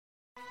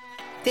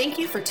Thank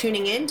you for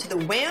tuning in to the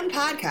WHAM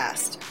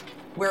podcast,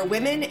 where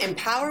women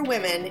empower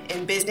women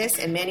in business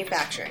and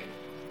manufacturing.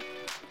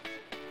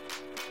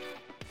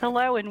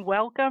 Hello and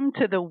welcome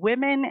to the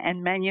Women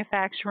and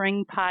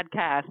Manufacturing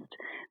Podcast.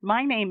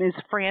 My name is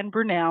Fran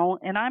Brunel,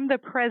 and I'm the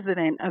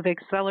president of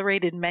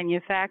Accelerated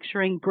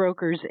Manufacturing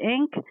Brokers,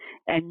 Inc.,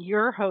 and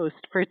your host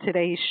for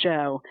today's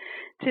show.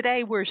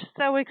 Today, we're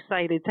so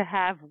excited to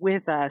have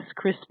with us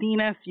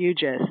Christina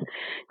Fugis.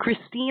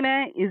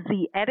 Christina is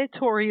the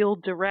editorial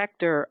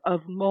director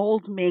of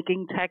Mold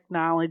Making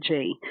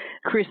Technology.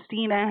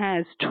 Christina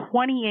has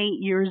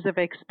 28 years of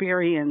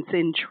experience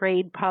in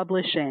trade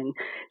publishing.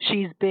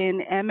 She's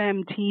been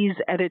MMT's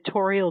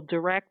editorial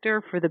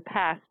director for the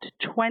past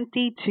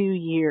 22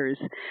 years.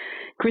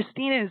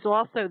 Christina is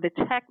also the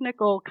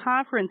technical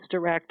conference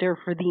director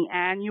for the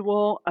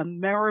annual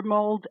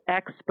Amerimold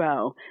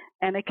Expo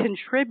and a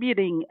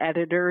contributing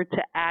editor to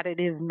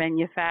Additive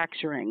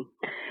Manufacturing.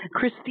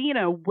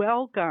 Christina,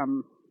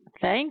 welcome.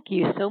 Thank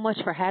you so much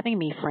for having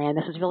me, Fran.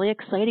 This is really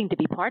exciting to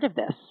be part of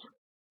this.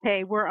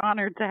 Hey, we're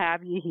honored to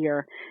have you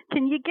here.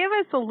 Can you give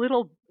us a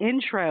little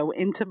intro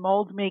into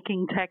Mold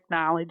Making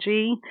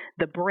Technology,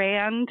 the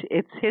brand,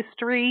 its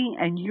history,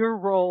 and your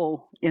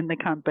role in the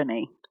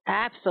company?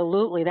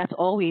 Absolutely. That's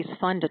always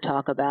fun to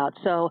talk about.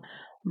 So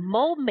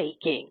mold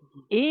making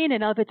in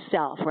and of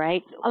itself,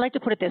 right? I like to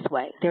put it this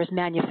way. There's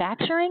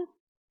manufacturing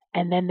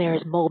and then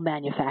there's mold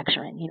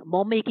manufacturing.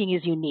 Mold making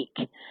is unique.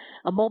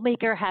 A mold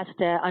maker has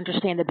to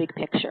understand the big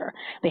picture.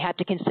 They have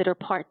to consider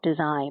part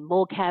design,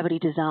 mold cavity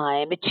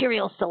design,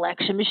 material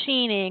selection,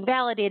 machining,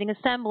 validating,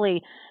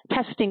 assembly,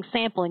 testing,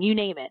 sampling, you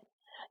name it.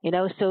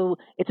 So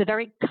it's a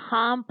very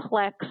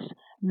complex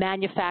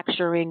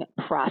manufacturing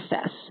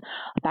process.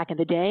 Back in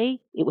the day,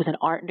 it was an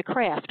art and a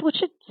craft,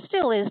 which it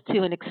still is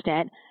to an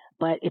extent,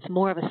 but it's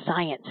more of a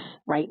science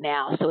right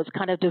now. So it's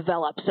kind of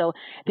developed. So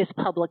this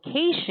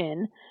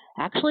publication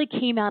actually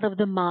came out of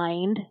the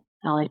mind,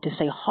 I like to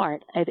say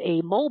heart, of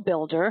a mold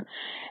builder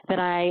that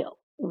I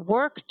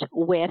worked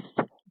with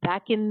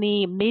back in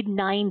the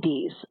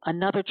mid-'90s,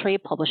 another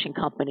trade publishing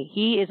company.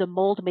 He is a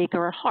mold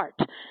maker at heart,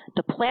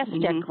 the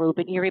Plastic Group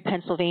in Erie,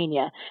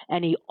 Pennsylvania.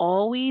 And he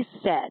always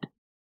said,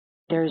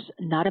 there's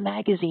not a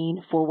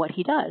magazine for what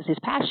he does, his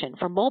passion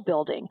for mold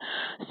building.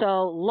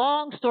 So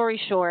long story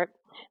short,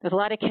 there's a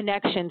lot of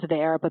connections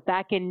there, but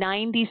back in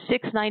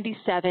 96,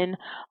 97,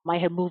 I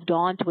had moved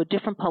on to a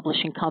different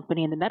publishing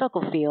company in the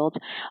medical field,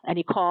 and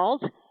he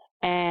called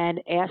and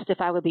asked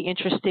if I would be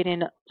interested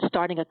in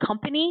starting a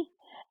company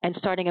and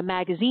starting a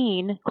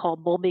magazine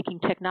called Mold Making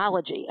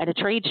Technology at a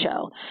trade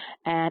show.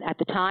 And at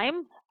the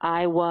time,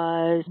 I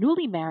was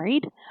newly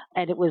married,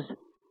 and it was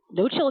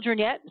no children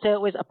yet, so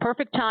it was a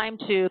perfect time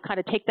to kind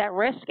of take that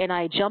risk, and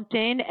I jumped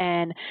in,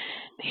 and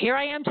here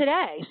I am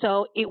today.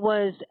 So it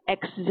was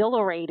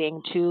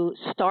exhilarating to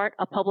start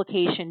a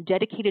publication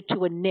dedicated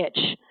to a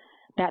niche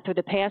that for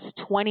the past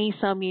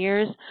 20-some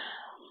years,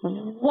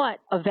 what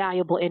a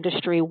valuable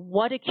industry,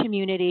 what a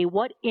community,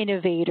 what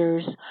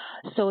innovators.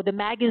 So the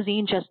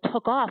magazine just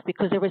took off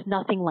because there was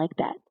nothing like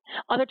that.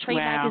 Other trade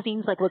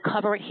magazines would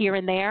cover it here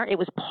and there. It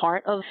was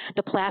part of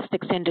the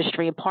plastics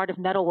industry and part of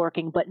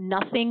metalworking, but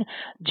nothing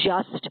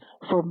just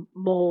for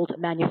mold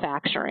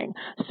manufacturing.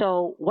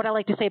 So what I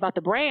like to say about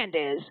the brand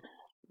is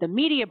the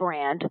media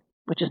brand,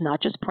 which is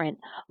not just print,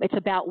 it's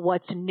about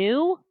what's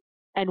new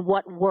and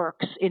what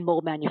works in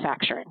mold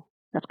manufacturing.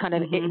 That's kind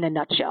of it in a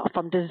nutshell.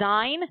 From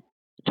design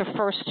to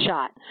first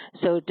shot.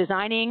 So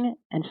designing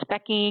and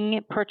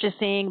speccing,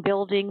 purchasing,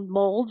 building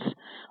molds,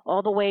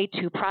 all the way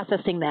to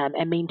processing them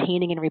and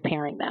maintaining and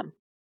repairing them.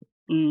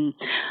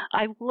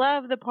 I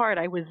love the part.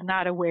 I was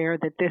not aware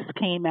that this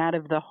came out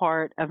of the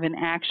heart of an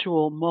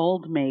actual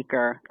mold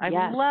maker. I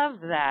love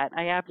that.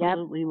 I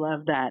absolutely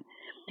love that.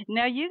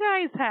 Now, you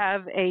guys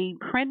have a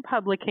print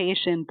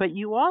publication, but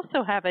you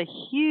also have a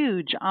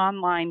huge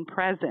online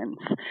presence.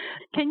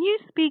 Can you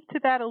speak to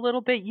that a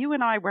little bit? You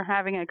and I were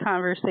having a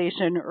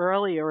conversation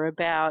earlier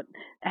about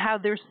how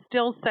there's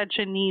still such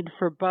a need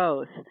for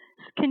both.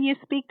 Can you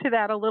speak to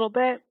that a little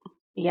bit?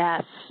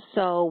 Yes,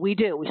 so we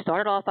do. We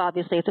started off,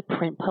 obviously, as a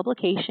print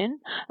publication,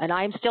 and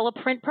I'm still a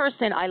print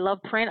person. I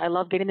love print. I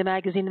love getting the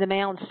magazine in the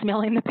mail and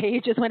smelling the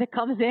pages when it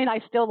comes in. I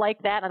still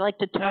like that. I like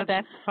to touch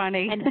that's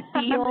funny. and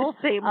feel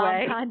same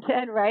way.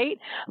 Content, right?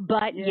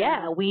 But,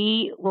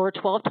 we were a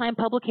 12-time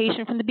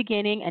publication from the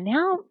beginning, and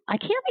now I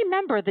can't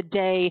remember the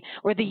day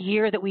or the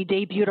year that we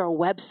debuted our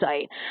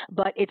website,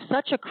 but it's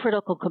such a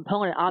critical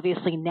component,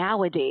 obviously,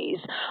 nowadays,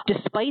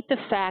 despite the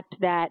fact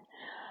that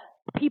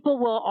people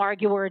will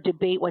argue or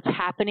debate what's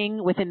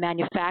happening within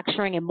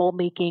manufacturing and mold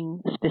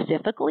making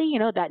specifically,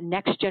 that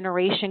next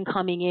generation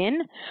coming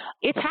in.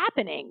 It's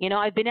happening.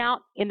 I've been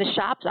out in the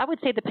shops. I would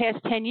say the past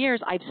 10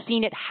 years, I've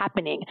seen it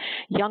happening.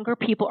 Younger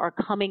people are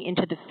coming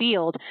into the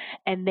field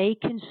and they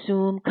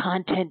consume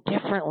content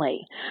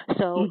differently.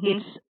 So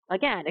it's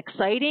again,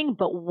 exciting,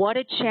 but what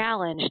a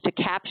challenge to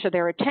capture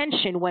their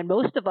attention when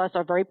most of us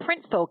are very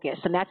print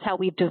focused. And that's how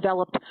we've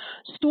developed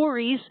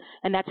stories,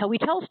 and that's how we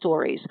tell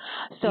stories.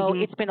 So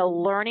it's been a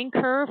learning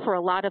curve for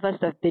a lot of us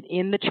that have been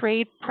in the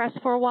trade press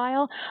for a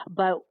while.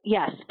 But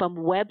yes, from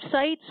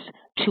websites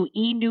to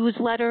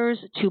e-newsletters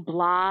to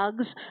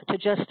blogs to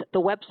just the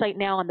website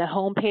now on the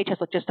homepage has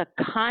just a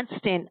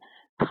constant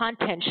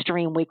content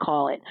stream, we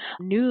call it,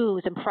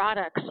 news and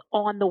products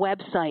on the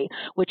website,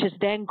 which has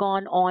then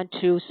gone on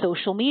to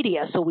social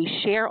media. So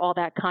we share all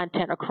that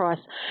content across,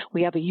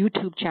 we have a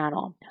YouTube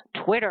channel,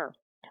 Twitter,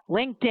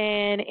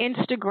 LinkedIn,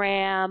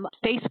 Instagram,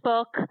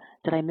 Facebook.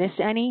 Did I miss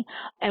any?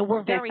 And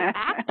we're very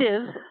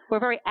active. We're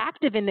very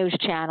active in those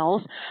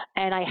channels.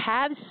 And I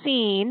have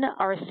seen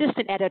our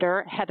assistant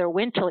editor, Heather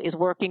Wintle, is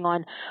working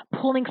on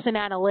pulling some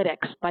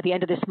analytics by the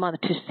end of this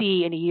month to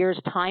see in a year's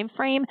time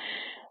frame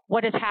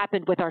what has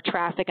happened with our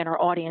traffic and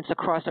our audience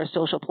across our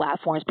social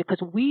platforms, because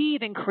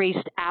we've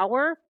increased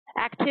our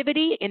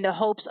activity in the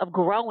hopes of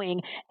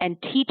growing and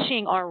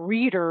teaching our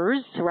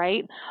readers,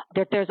 right,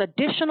 that there's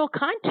additional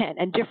content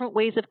and different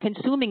ways of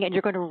consuming it, and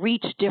you're going to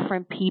reach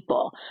different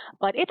people.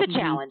 But it's a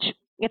challenge.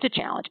 It's a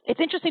challenge. It's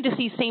interesting to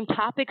see same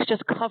topics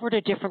just covered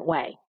a different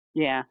way.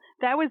 Yeah,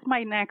 that was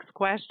my next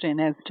question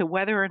as to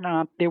whether or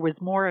not there was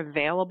more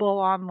available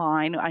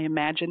online. I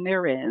imagine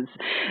there is,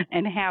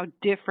 and how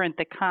different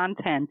the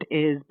content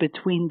is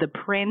between the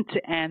print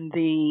and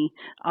the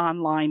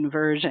online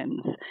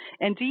versions.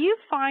 And do you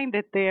find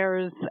that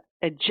there's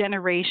a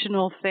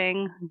generational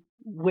thing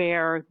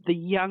where the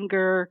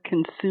younger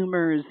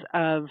consumers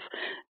of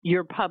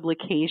your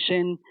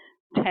publication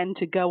tend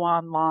to go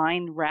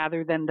online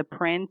rather than the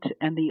print,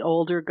 and the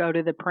older go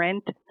to the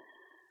print?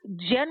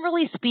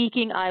 Generally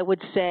speaking, I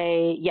would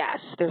say yes,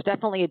 there's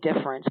definitely a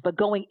difference. But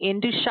going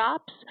into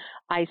shops,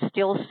 I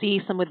still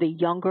see some of the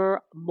younger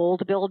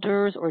mold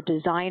builders or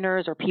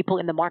designers or people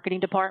in the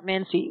marketing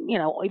departments, you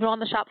know, even on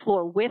the shop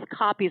floor with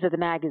copies of the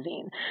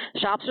magazine.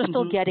 Shops are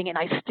still getting it.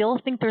 And I still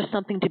think there's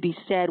something to be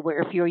said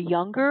where if you're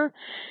younger,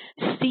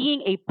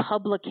 seeing a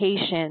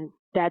publication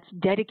that's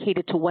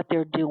dedicated to what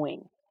they're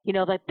doing, you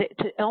know, that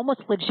it almost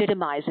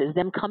legitimizes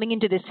them coming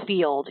into this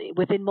field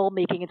within mold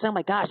making and saying, oh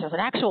my gosh, there's an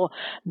actual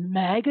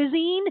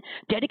magazine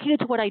dedicated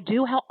to what I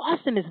do. How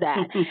awesome is that?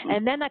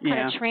 And then that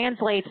kind of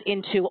translates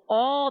into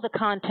all the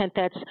content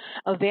that's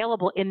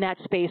available in that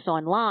space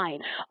online.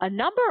 A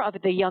number of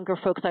the younger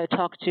folks I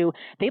talk to,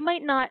 they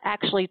might not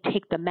actually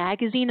take the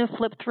magazine and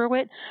flip through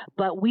it,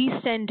 but we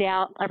send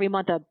out every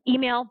month an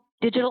email,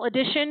 digital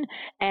edition,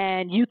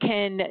 and you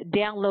can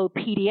download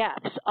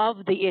PDFs of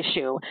the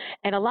issue.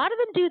 And a lot of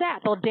them do that.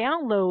 They'll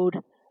download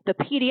the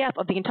PDF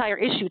of the entire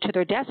issue to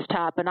their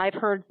desktop, and I've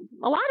heard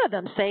a lot of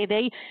them say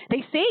they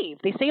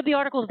save the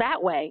articles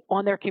that way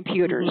on their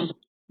computers.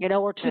 You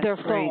know, or to their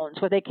phones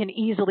where they can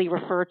easily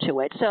refer to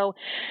it. So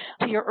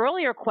to your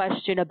earlier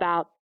question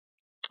about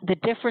the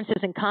differences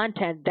in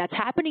content, that's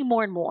happening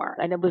more and more.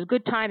 And it was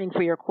good timing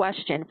for your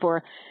question.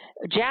 For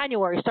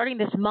January, starting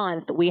this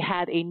month, we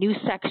have a new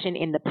section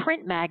in the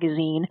print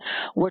magazine,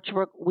 which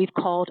we've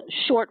called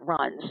short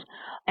runs.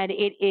 And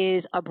it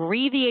is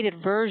abbreviated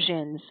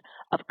versions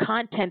of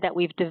content that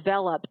we've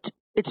developed.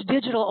 It's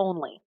digital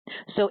only.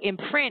 So in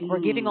print, we're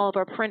giving all of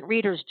our print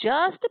readers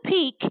just a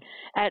peek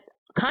at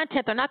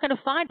content they're not going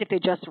to find if they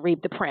just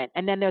read the print.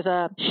 And then there's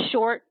a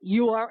short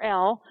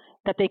URL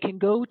that they can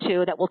go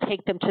to that will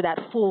take them to that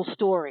full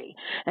story.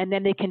 And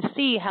then they can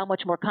see how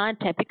much more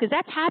content, because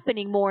that's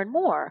happening more and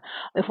more.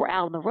 If we're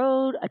out on the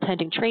road,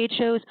 attending trade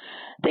shows,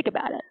 think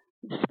about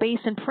it. Space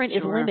in print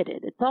is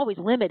limited. It's always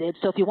limited.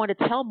 So if you want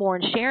to tell more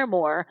and share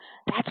more,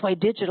 that's why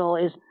digital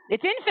it's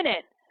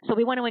infinite. So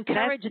we want to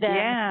encourage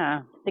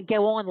them to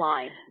go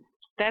online.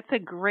 That's a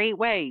great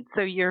way.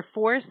 So you're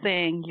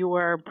forcing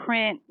your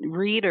print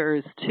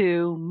readers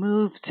to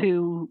move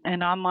to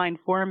an online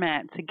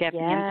format to get the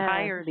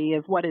entirety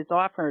of what is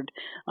offered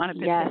on a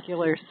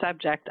particular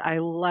subject. I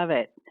love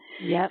it.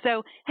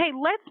 So, hey,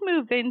 let's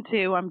move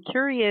into, I'm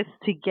curious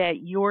to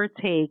get your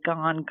take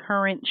on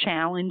current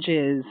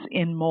challenges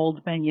in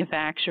mold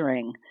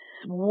manufacturing.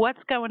 What's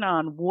going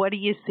on? What do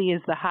you see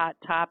as the hot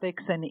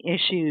topics and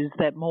issues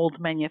that mold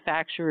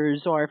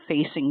manufacturers are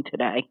facing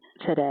today?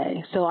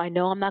 So I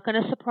know I'm not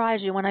going to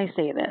surprise you when I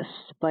say this,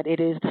 but it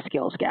is the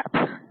skills gap.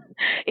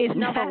 It's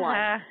number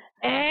one.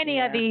 Any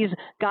of these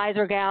guys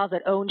or gals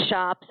that own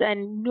shops,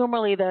 and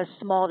normally the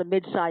small to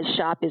mid-sized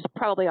shop is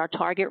probably our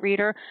target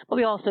reader, but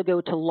we also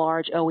go to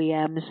large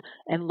OEMs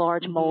and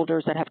large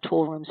molders that have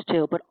tool rooms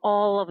too. But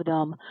all of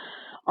them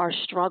are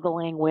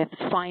struggling with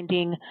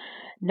finding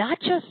not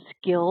just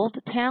skilled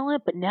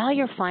talent, but now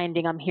you're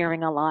finding, I'm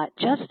hearing a lot,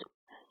 just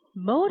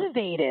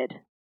motivated,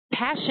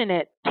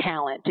 passionate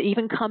talent to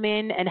even come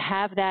in and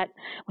have that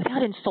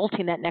without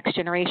insulting that next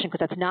generation,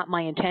 because that's not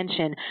my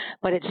intention.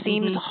 But it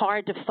seems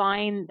hard to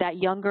find that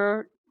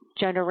younger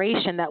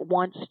generation that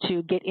wants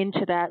to get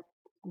into that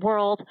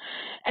world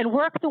and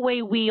work the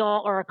way we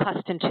all are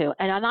accustomed to.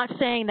 And I'm not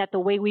saying that the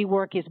way we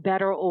work is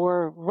better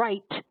or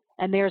right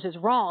and theirs is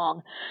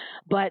wrong,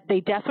 but they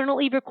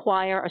definitely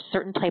require a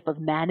certain type of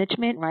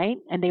management, right?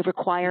 And they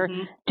require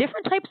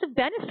different types of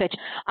benefits.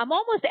 I'm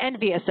almost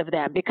envious of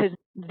them because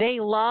they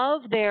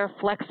love their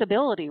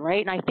flexibility,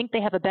 right? And I think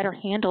they have a better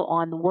handle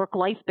on the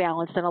work-life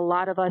balance than a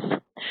lot of us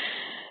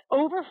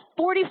over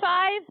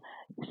 45.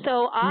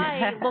 So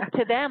I look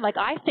to them, like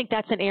I think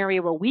that's an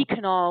area where we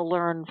can all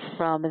learn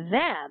from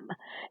them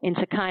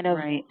into kind of,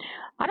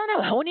 I don't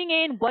know, honing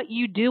in what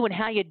you do and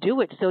how you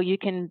do it so you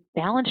can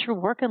balance your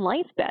work and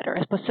life better.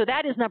 So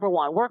that is number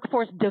one,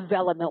 workforce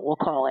development, we'll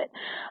call it,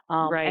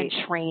 and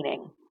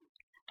training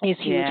is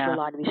huge for a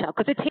lot of these shops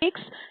because it takes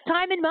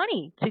time and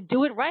money to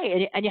do it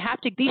right. And you have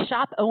to, these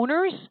shop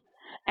owners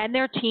and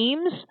their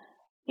teams,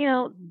 you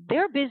know,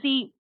 they're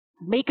busy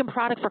making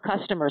product for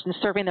customers and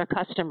serving their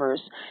customers.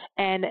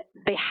 And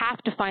they have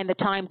to find the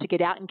time to get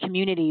out in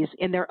communities,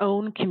 in their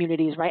own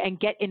communities, right, and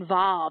get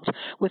involved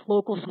with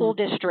local school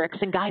districts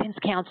and guidance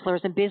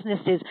counselors and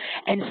businesses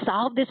and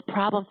solve this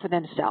problem for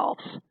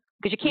themselves.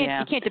 Because you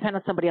can't depend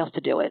on somebody else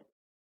to do it.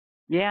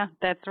 Yeah,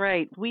 that's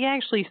right. We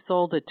actually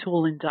sold a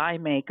tool and die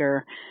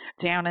maker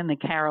down in the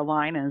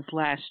Carolinas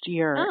last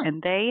year,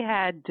 and they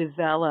had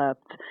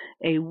developed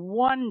a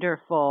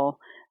wonderful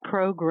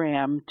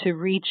program to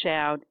reach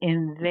out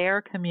in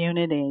their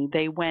community.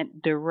 They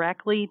went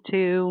directly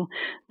to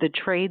the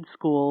trade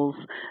schools,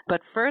 but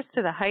first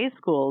to the high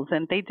schools,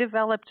 and they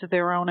developed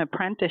their own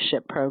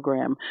apprenticeship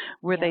program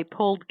where they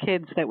pulled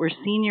kids that were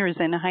seniors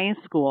in high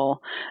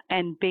school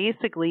and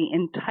basically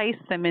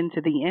enticed them into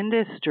the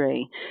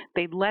industry.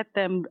 They'd let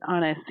them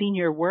on a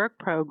senior work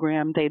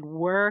program. They'd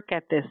work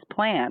at this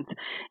plant,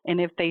 and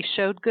if they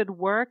showed good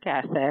work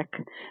ethic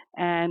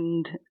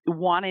and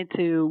wanted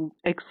to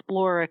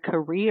explore a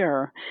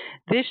career,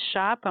 this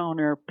shop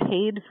owner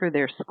paid for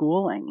their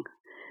schooling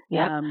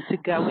to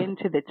go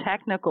into the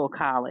technical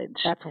college.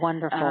 That's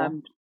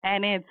wonderful.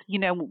 And it's, you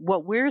know,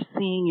 what we're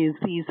seeing is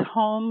these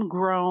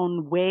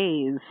homegrown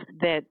ways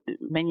that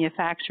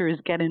manufacturers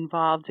get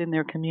involved in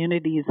their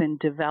communities and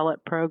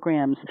develop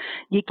programs.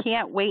 You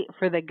can't wait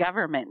for the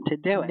government to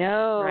do it.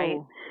 No, right?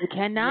 You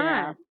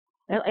cannot.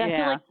 I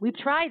feel like we've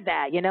tried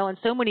that, you know, in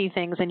so many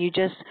things, and you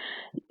just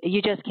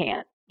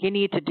can't. You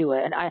need to do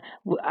it. And I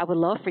would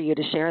love for you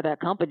to share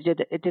that company.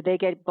 Did they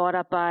get bought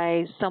up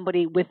by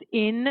somebody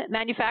within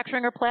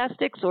manufacturing or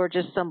plastics, or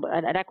just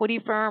an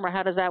equity firm, or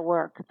how does that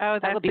work? Oh,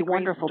 that would be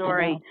wonderful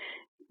story. To know.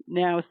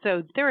 No,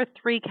 so there are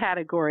three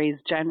categories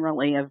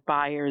generally of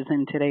buyers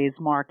in today's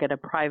market: a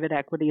private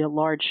equity, a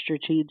large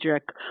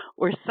strategic,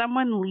 or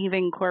someone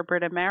leaving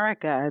corporate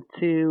America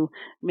to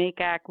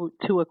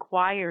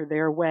acquire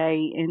their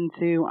way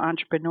into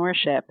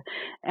entrepreneurship.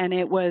 And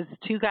it was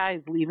two guys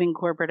leaving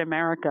corporate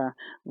America.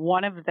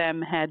 One of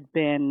them had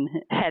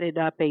headed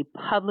up a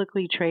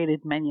publicly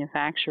traded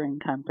manufacturing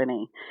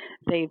company.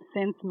 They've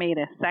since made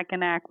a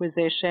second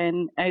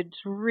acquisition. It's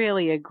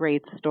really a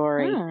great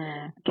story.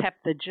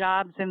 Kept the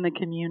jobs in the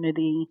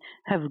community,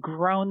 have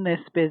grown this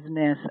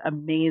business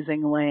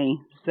amazingly.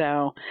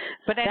 So,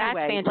 but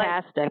anyway,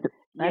 that's fantastic.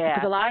 Because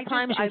a lot of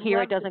times you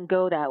hear it doesn't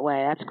go that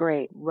way. That's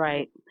great.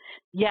 Right.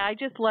 Yeah, I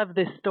just love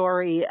the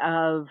story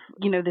of,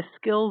 you know, the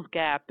skills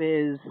gap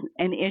is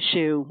an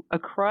issue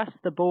across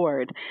the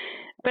board.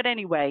 But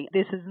anyway,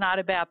 this is not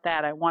about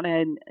that. I want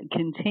to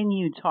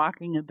continue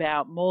talking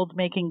about mold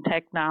making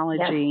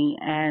technology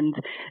and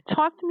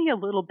talk to me a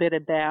little bit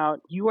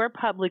about your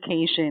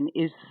publication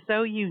is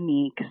so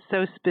unique,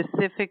 so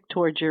specific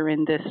towards your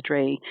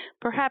industry.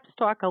 Perhaps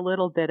talk a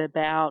little bit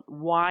about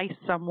why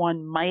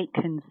someone might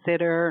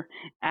consider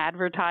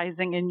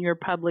advertising in your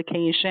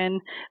publication.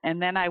 And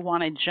then I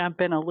want to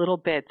jump in a little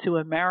bit to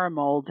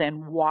Amerimold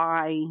and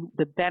why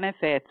the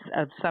benefits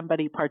of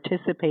somebody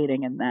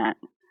participating in that.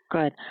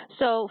 Good.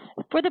 So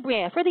for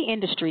the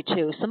industry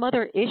too, some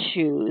other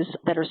issues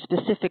that are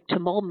specific to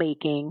mold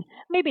making,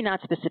 maybe not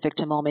specific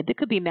to mold making, it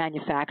could be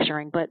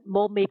manufacturing, but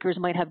mold makers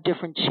might have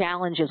different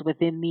challenges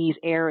within these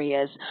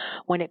areas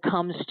when it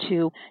comes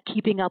to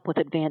keeping up with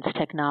advanced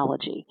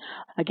technology.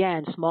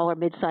 Again, smaller,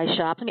 mid-sized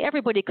shops, I mean,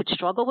 everybody could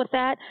struggle with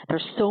that.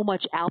 There's so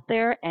much out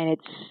there, and it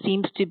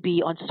seems to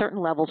be on certain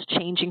levels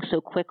changing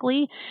so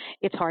quickly,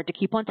 it's hard to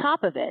keep on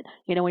top of it.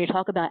 You know, when you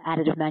talk about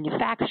additive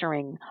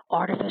manufacturing,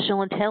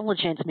 artificial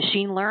intelligence,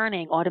 machine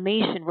learning,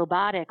 automation,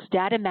 robotics,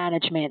 data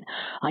management,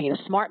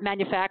 smart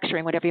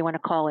manufacturing, whatever you want to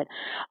call it.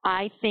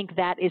 I think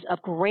that is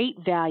of great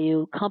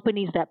value.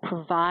 Companies that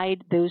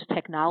provide those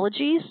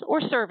technologies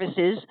or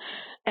services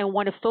and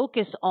want to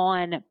focus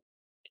on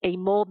a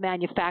mold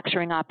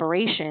manufacturing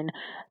operation,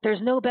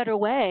 there's no better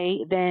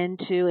way than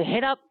to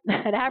hit up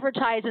and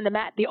advertise in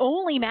the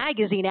only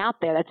magazine out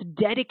there that's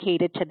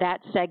dedicated to that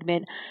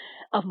segment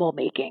of mold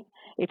making.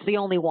 It's the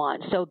only one.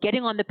 So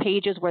getting on the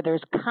pages where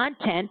there's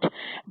content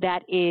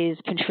that is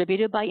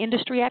contributed by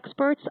industry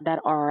experts that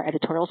our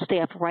editorial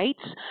staff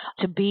writes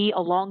to be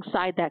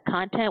alongside that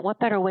content, what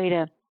better way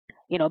to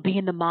be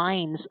in the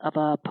minds of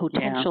a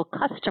potential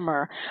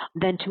customer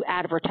than to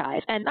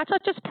advertise. And that's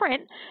not just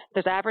print.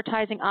 There's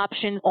advertising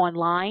options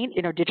online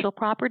in our digital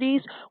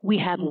properties. We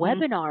have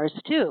webinars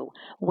too,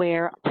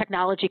 where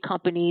technology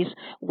companies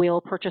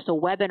will purchase a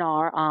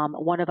webinar.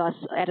 One of us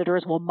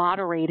editors will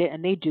moderate it,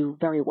 and they do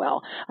very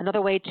well.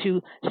 Another way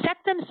to set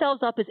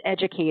themselves up as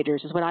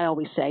educators is what I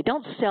always say.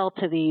 Don't sell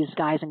to these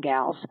guys and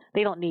gals.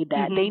 They don't need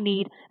that. They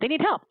need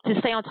help to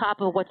stay on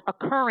top of what's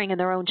occurring in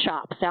their own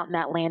shops out in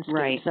that landscape.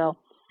 Right. So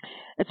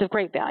it's of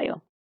great value.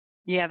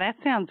 Yeah, that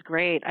sounds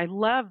great. I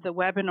love the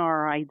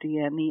webinar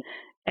idea and the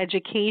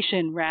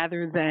education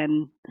rather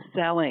than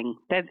selling.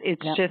 That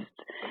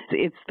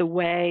it's the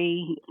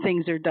way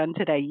things are done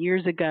today.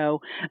 Years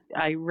ago,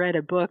 I read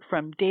a book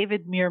from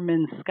David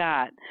Meerman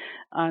Scott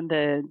on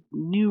the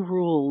new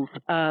rules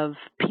of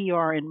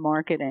PR and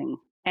marketing.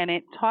 And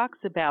it talks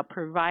about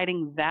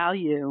providing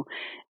value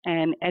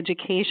and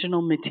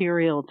educational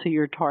material to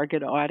your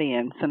target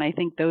audience. And I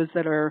think those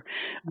that are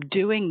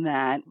doing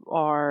that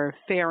are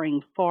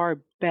faring far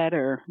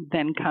better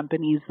than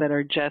companies that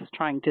are just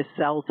trying to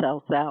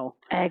sell.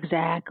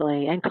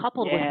 Exactly. And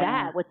coupled with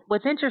that,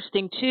 what's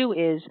interesting too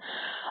is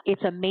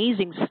it's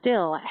amazing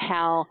still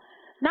how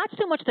not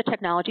so much the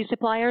technology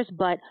suppliers,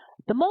 but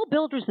the mold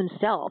builders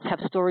themselves have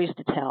stories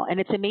to tell. And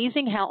it's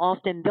amazing how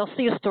often they'll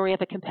see a story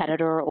of a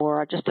competitor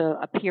or just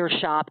a peer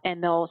shop,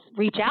 and they'll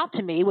reach out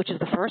to me, which is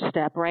the first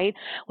step, right?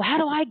 Well, how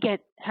do I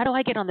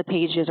get on the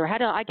pages, or how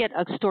do I get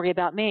a story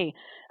about me?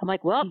 I'm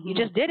like, well, you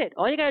just did it.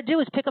 All you got to do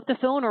is pick up the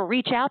phone or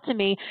reach out to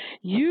me.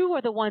 You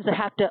are the ones that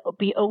have to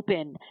be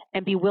open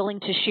and be willing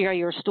to share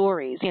your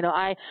stories.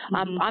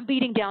 I'm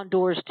beating down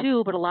doors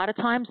too, but a lot of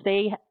times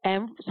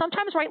and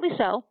sometimes rightly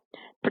so,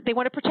 they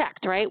want to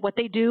protect, right? What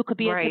they do could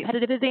be a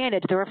competitive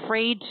advantage. They're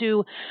afraid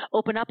to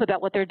open up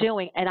about what they're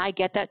doing, and I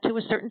get that to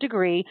a certain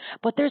degree,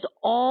 but there's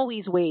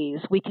always ways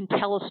we can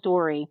tell a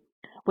story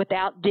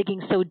without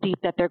digging so deep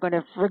that they're going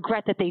to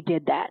regret that they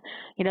did that.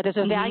 There's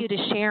a value to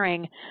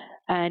sharing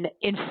and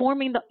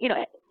informing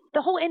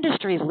the whole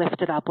industry is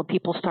lifted up when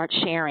people start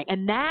sharing.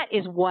 And that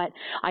is what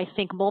I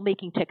think Mold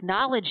Making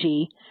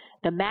Technology,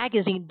 the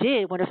magazine,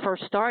 did when it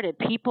first started.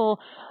 People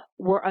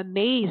were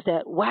amazed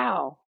that,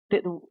 wow,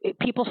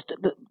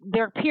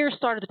 their peers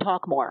started to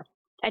talk more.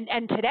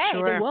 And today,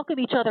 they welcome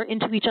each other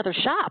into each other's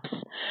shops.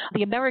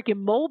 The American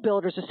Mold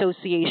Builders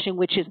Association,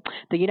 which is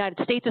the United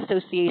States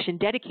association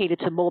dedicated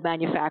to mold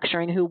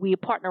manufacturing, who we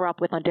partner up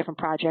with on different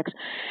projects,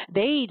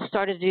 they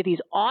started to do these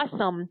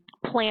awesome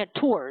plant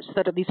tours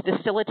that are these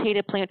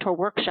facilitated plant tour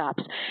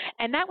workshops.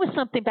 And that was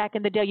something back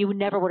in the day you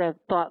never would have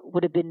thought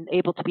would have been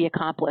able to be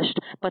accomplished.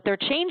 But they're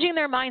changing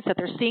their mindset.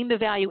 They're seeing the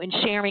value in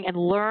sharing and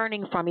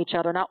learning from each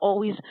other, not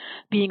always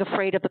being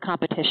afraid of the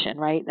competition,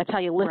 right? That's how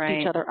you lift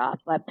each other up.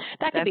 But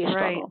that could be a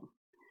struggle.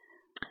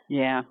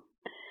 Yeah.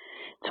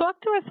 Talk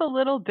to us a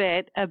little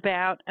bit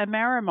about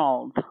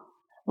Amerimold.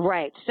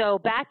 Right. So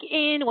back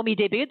when we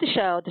debuted the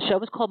show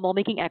was called Mold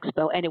Making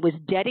Expo, and it was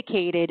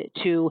dedicated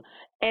to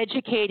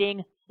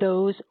educating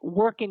those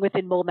working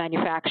within mold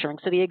manufacturing.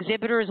 So the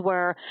exhibitors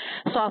were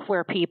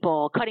software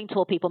people, cutting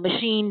tool people,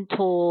 machine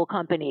tool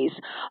companies,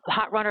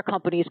 hot runner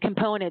companies,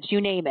 components,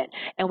 you name it.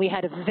 And we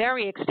had a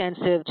very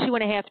extensive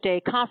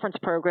 2.5-day conference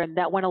program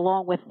that went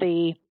along with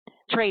the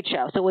trade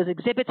show. So it was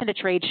exhibits and a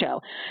trade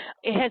show.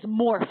 It has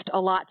morphed a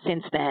lot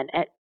since then,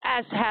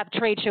 as have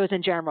trade shows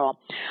in general.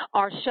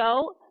 Our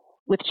show,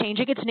 with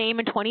changing its name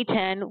in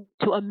 2010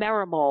 to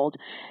Amerimold,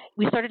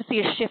 we started to see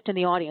a shift in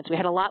the audience. We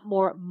had a lot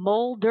more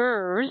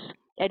molders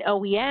and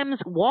OEMs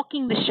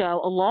walking the show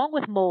along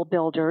with mold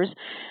builders,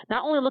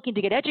 not only looking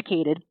to get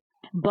educated,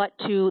 but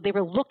they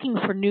were looking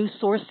for new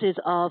sources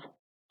of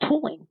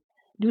tooling,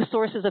 new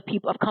sources of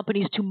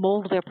companies to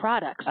mold their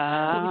products. So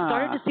we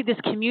started to see this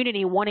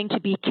community wanting to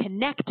be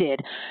connected.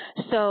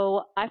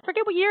 So I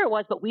forget what year it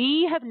was, but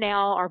we have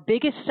now, our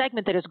biggest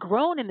segment that has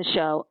grown in the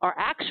show are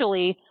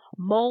actually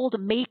mold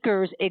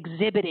makers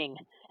exhibiting.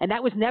 And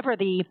that was never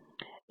the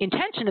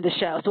intention of the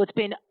show. So it's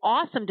been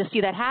awesome to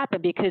see that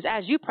happen because,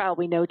 as you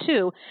probably know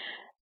too,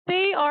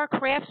 they are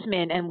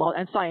craftsmen and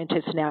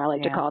scientists now, I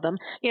like to call them.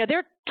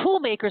 They're tool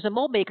makers and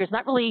mold makers,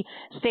 not really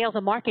sales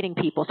and marketing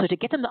people. So to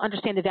get them to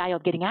understand the value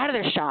of getting out of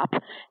their shop,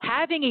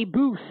 having a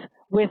booth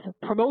with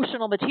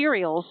promotional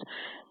materials,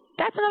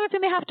 that's another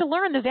thing they have to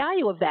learn, the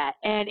value of that.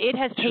 And it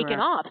has taken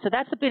off. So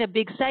that's been a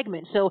big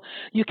segment. So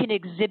you can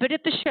exhibit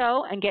at the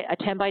show and get a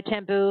 10 by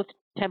 10 booth,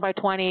 10 by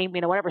 20,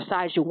 whatever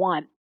size you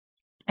want.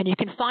 And you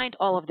can find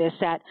all of this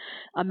at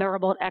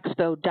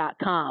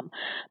AmeriMoldExpo.com.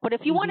 But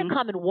if you want to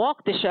come and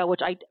walk the show,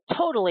 which I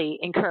totally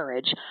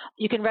encourage,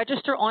 you can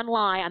register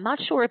online. I'm not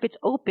sure if it's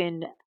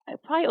open. It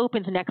probably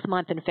opens next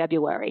month in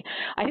February.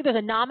 I think there's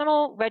a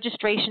nominal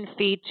registration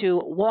fee to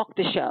walk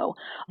the show.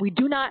 We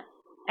do not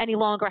any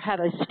longer have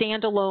a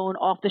standalone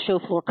off-the-show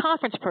floor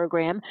conference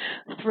program.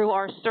 Through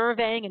our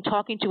surveying and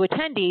talking to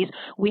attendees,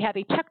 we have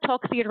a Tech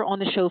Talk theater on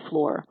the show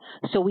floor.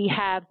 So we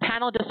have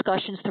panel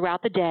discussions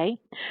throughout the day,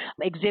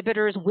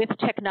 exhibitors with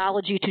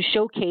technology to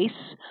showcase,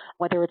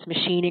 whether it's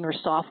machining or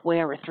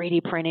software or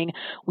 3D printing.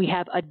 We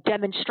have a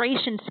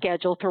demonstration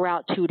schedule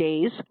throughout 2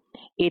 days.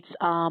 It's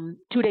a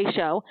 2-day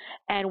show,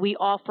 and we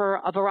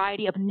offer a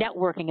variety of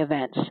networking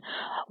events.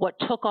 What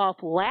took off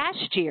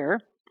last year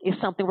is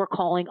something we're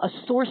calling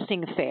a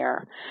sourcing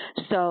fair.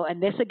 So,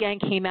 and this again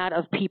came out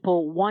of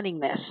people wanting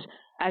this.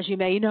 As you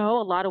may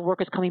know, a lot of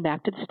work is coming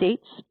back to the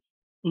States.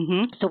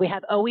 Mm-hmm. So we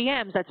have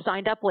OEMs that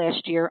signed up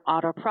last year,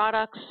 Auto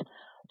Products,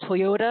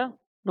 Toyota,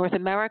 North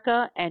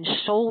America, and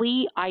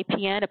Scholle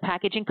IPN, a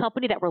packaging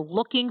company, that were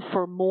looking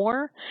for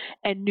more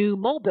and new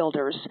mold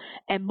builders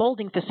and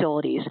molding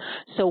facilities.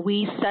 So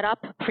we set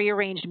up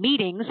prearranged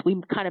meetings.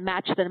 We kind of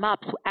matched them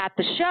up at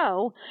the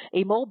show.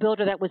 A mold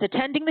builder that was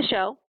attending the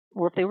show,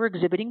 or if they were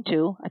exhibiting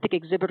too, I think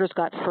exhibitors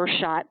got first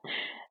shot,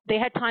 they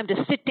had time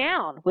to sit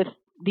down with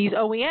these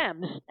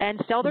OEMs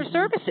and sell their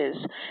services.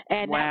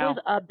 And that was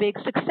a big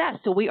success.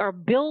 So we are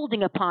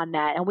building upon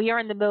that. And we are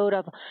in the mode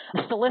of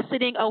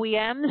soliciting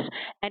OEMs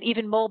and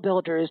even mold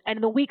builders. And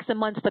in the weeks and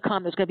months to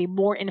come, there's going to be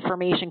more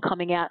information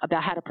coming out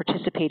about how to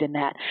participate in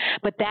that.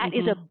 But that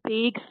is a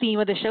big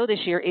theme of the show this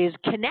year, is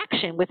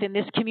connection within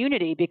this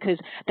community, because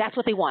that's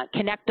what they want.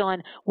 Connect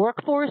on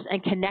workforce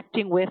and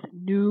connecting with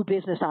new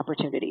business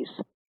opportunities.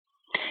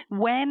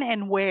 When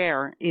and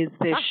where is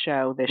this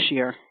show this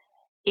year?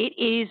 It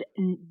is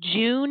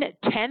June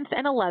 10th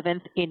and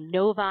 11th in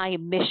Novi,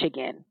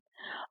 Michigan.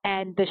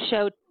 And the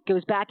show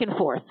goes back and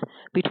forth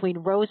between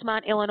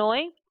Rosemont,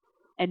 Illinois,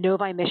 and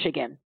Novi,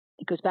 Michigan.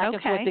 It goes back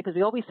and forth because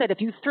we always said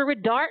if you threw a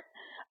dart,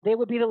 they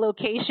would be the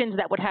locations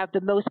that would have the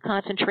most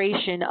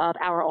concentration of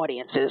our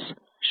audiences.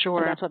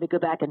 Sure. So that's why we go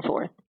back and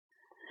forth.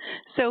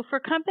 So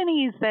for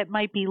companies that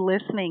might be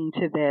listening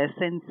to this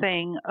and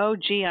saying, oh,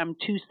 gee, I'm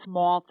too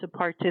small to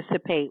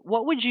participate,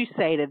 what would you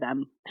say to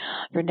them?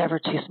 You're never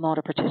too small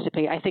to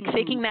participate. I think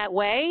thinking that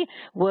way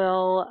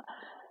will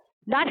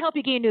not help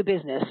you gain new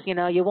business. You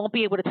know, you won't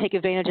be able to take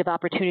advantage of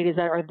opportunities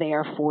that are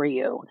there for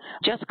you.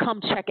 Just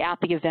come check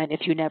out the event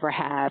if you never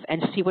have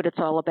and see what it's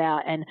all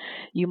about. And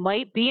you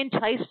might be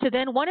enticed to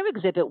then want to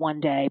exhibit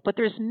one day, but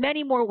there's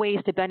many more ways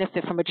to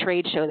benefit from a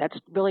trade show that's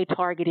really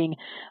targeting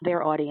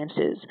their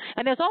audiences.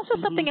 And there's also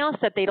something else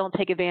that they don't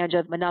take advantage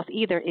of enough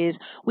either, is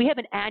we have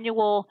an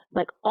annual,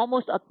 like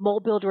almost a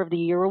Mold Builder of the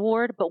Year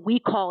award, but we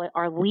call it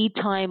our Lead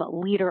Time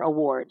Leader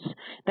Awards,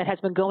 that has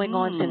been going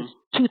on since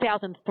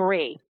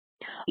 2003.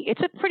 It's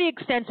a pretty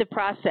extensive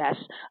process,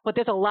 but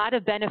there's a lot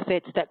of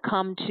benefits that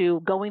come to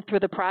going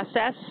through the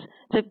process.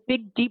 It's a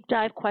big, deep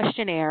dive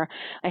questionnaire.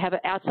 I have an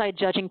outside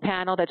judging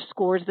panel that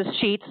scores the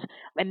sheets,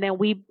 and then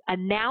we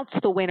announce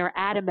the winner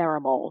at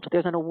AmeriMold.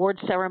 There's an award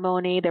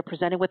ceremony. They're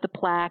presented with the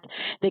plaque.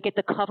 They get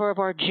the cover of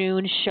our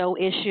June show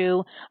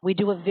issue. We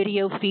do a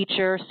video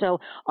feature. So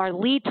our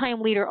Lead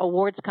Time Leader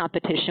Awards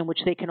competition,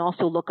 which they can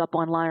also look up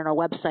online on our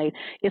website,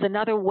 is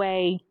another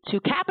way to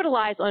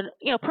capitalize on,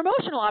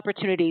 promotional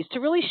opportunities to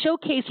really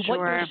showcase what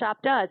your shop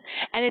does.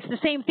 And it's the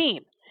same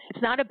theme.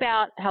 It's not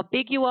about how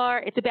big you are.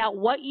 It's about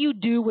what you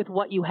do with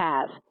what you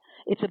have.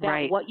 It's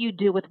about what you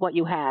do with what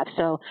you have.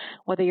 So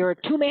whether you're a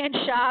 2-man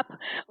shop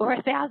or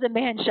a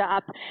 1,000-man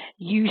shop,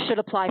 you should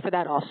apply for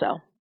that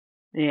also.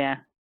 Yeah.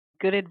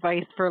 Good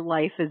advice for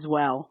life as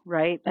well,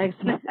 right?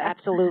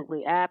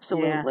 Absolutely.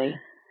 Absolutely. Yeah.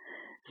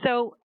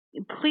 So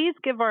please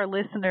give our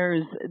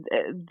listeners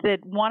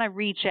that want to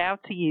reach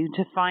out to you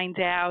to find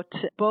out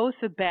both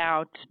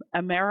about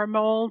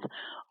AmeriMold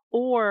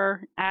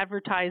or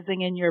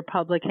advertising in your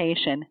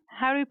publication.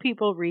 How do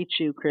people reach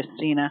you,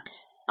 Christina?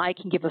 I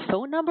can give a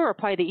phone number, or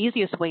probably the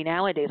easiest way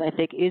nowadays, I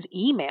think, is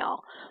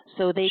email.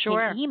 So they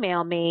can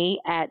email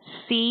me at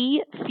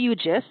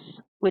cfugis,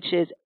 which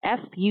is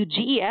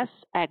Fuges,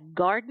 at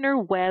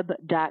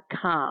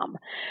GardnerWeb.com.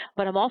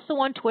 But I'm also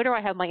on Twitter.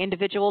 I have my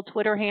individual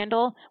Twitter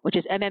handle, which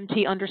is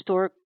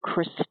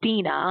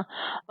MMT_Christina.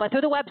 But through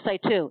the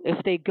website, too.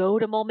 If they go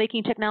to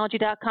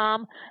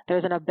moldmakingtechnology.com,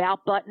 there's an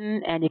About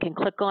button, and you can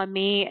click on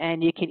me,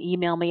 and you can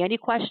email me any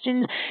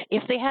questions.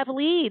 If they have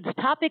leads,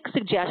 topic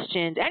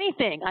suggestions,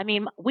 anything. I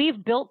mean,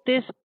 we've built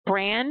this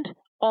brand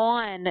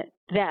on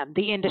them,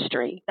 the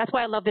industry. That's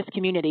why I love this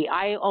community.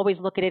 I always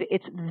look at it,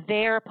 it's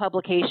their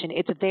publication,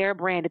 it's their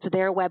brand, it's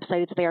their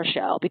website, it's their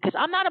show, because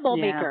I'm not a mold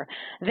maker.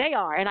 They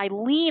are, and I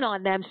lean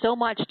on them so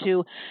much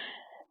to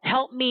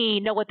help me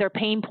know what their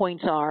pain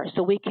points are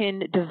so we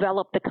can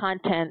develop the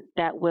content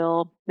that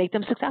will make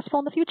them successful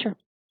in the future.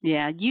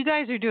 Yeah, you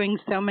guys are doing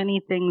so many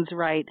things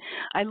right.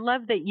 I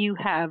love that you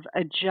have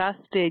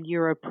adjusted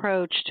your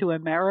approach to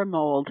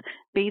AmeriMold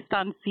based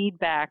on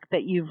feedback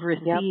that you've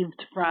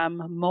received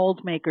from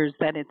mold makers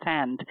that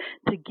attend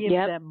to give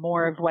them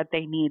more of what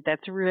they need.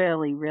 That's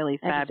really, really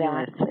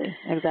fabulous.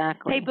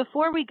 Exactly. Hey,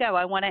 before we go,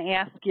 I want to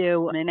ask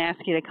you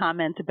to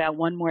comment about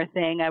one more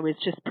thing. I was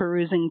just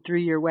perusing through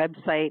your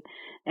website,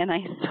 and I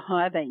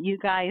saw that you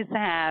guys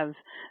have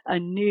a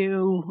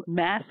new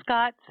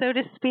mascot, so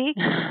to speak,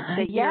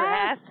 that you're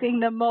asking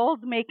the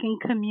mold-making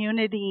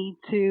community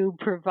to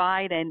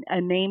provide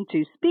a name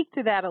to. Speak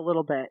to that a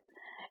little bit.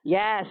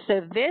 Yes.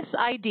 So this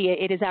idea,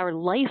 it is our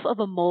Life of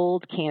a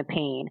Mold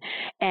campaign.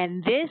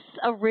 And this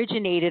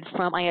originated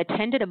from, I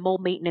attended a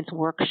mold maintenance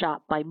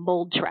workshop by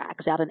Mold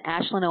Tracks out in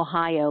Ashland,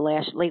 Ohio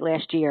late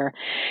last year.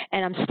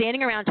 And I'm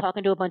standing around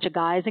talking to a bunch of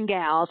guys and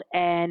gals,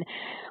 and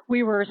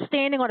we were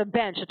standing on a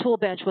bench, a tool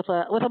bench with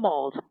a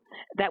mold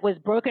that was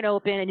broken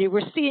open, and you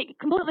were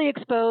completely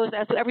exposed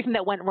as to everything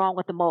that went wrong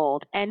with the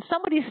mold. And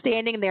somebody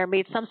standing there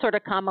made some sort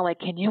of comment like,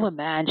 "Can you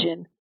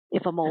imagine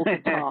if a mold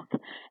could talk?"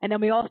 And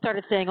then we all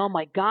started saying, "Oh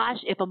my gosh,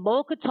 if a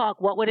mold could talk,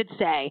 what would it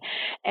say?"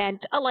 And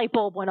a light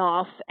bulb went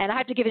off. And I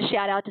have to give a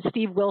shout out to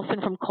Steve Wilson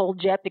from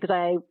ColdJet, because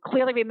I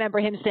clearly remember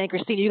him saying,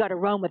 "Christina, you got to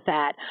run with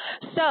that."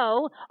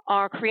 So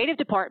our creative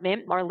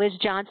department, our Liz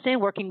Johnson,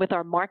 working with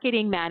our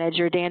marketing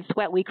manager, Dan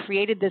Sweat, we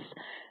created this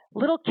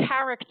little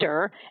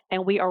character,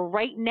 and we are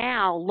right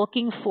now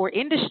looking for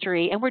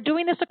industry, and we're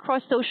doing this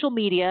across social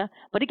media.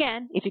 But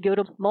again, if you go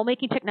to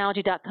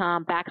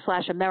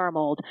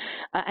moldmakingtechnology.com/AmeriMold,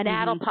 an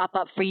ad will pop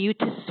up for you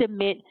to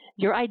submit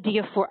your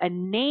idea for a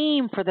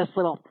name for this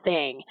little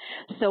thing.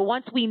 So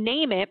once we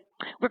name it,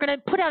 we're going to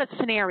put out a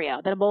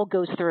scenario that a mold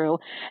goes through,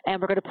 and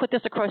we're going to put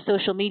this across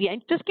social media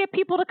and just get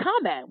people to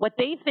comment what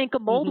they think a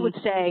mold would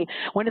say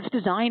when it's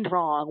designed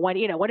wrong, when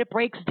it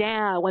breaks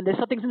down, when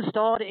something's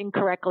installed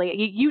incorrectly,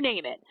 you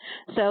name it.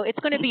 So it's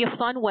going to be a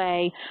fun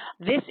way.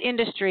 This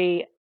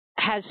industry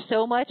has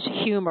so much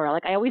humor.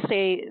 Like I always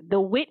say, the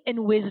wit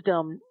and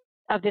wisdom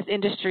of this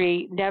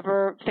industry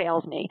never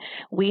fails me.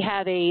 We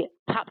have a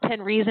top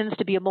 10 reasons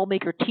to be a mold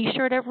maker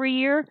t-shirt every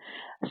year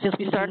since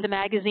we started the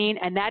magazine,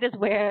 and that is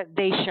where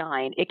they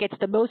shine. It gets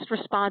the most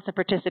response and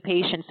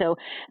participation. So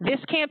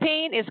this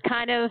campaign is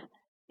kind of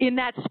in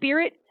that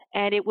spirit,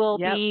 and it will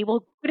be, we're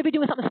going to be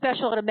doing something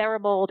special at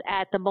AmeriMold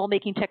at the Mold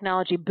Making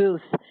Technology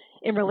booth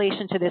in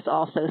relation to this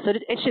also. So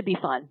it should be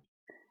fun.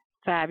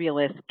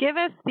 Fabulous. Give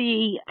us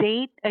the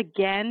date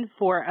again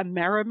for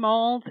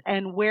AmeriMold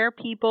and where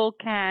people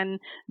can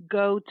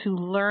go to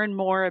learn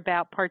more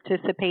about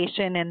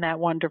participation in that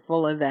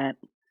wonderful event.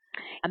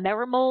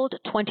 AmeriMold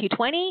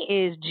 2020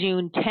 is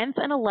June 10th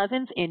and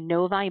 11th in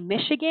Novi,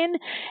 Michigan,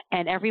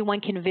 and everyone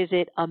can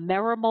visit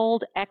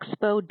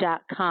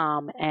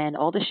AmeriMoldExpo.com, and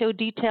all the show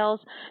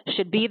details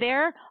should be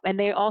there, and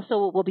they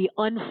also will be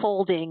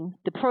unfolding,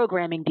 the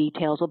programming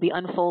details will be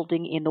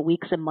unfolding in the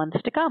weeks and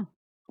months to come.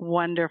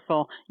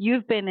 Wonderful.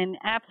 You've been an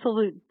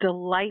absolute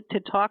delight to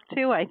talk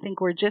to. I think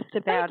we're just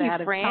about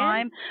out of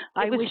time.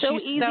 I wish you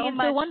easy so and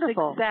much so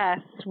wonderful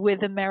success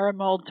with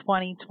AmeriMold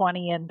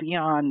 2020 and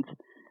beyond.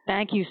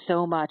 Thank you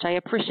so much. I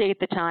appreciate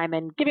the time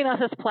and giving us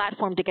this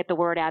platform to get the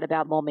word out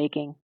about mold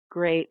making.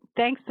 Great.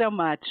 Thanks so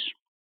much.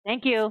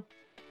 Thank you.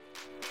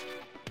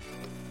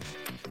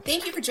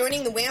 Thank you for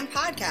joining the WHAM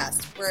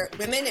podcast, where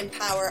women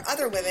empower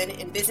other women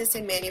in business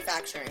and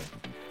manufacturing.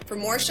 For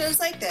more shows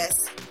like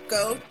this,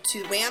 go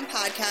to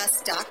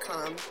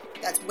whampodcast.com.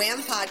 That's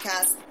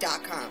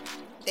whampodcast.com.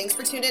 Thanks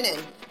for tuning in.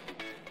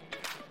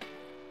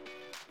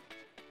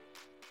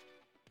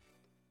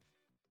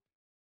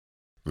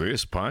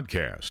 This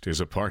podcast is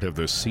a part of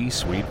the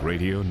C-Suite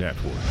Radio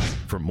Network.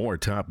 For more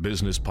top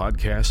business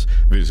podcasts,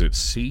 visit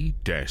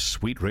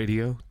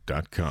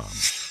c-suiteradio.com.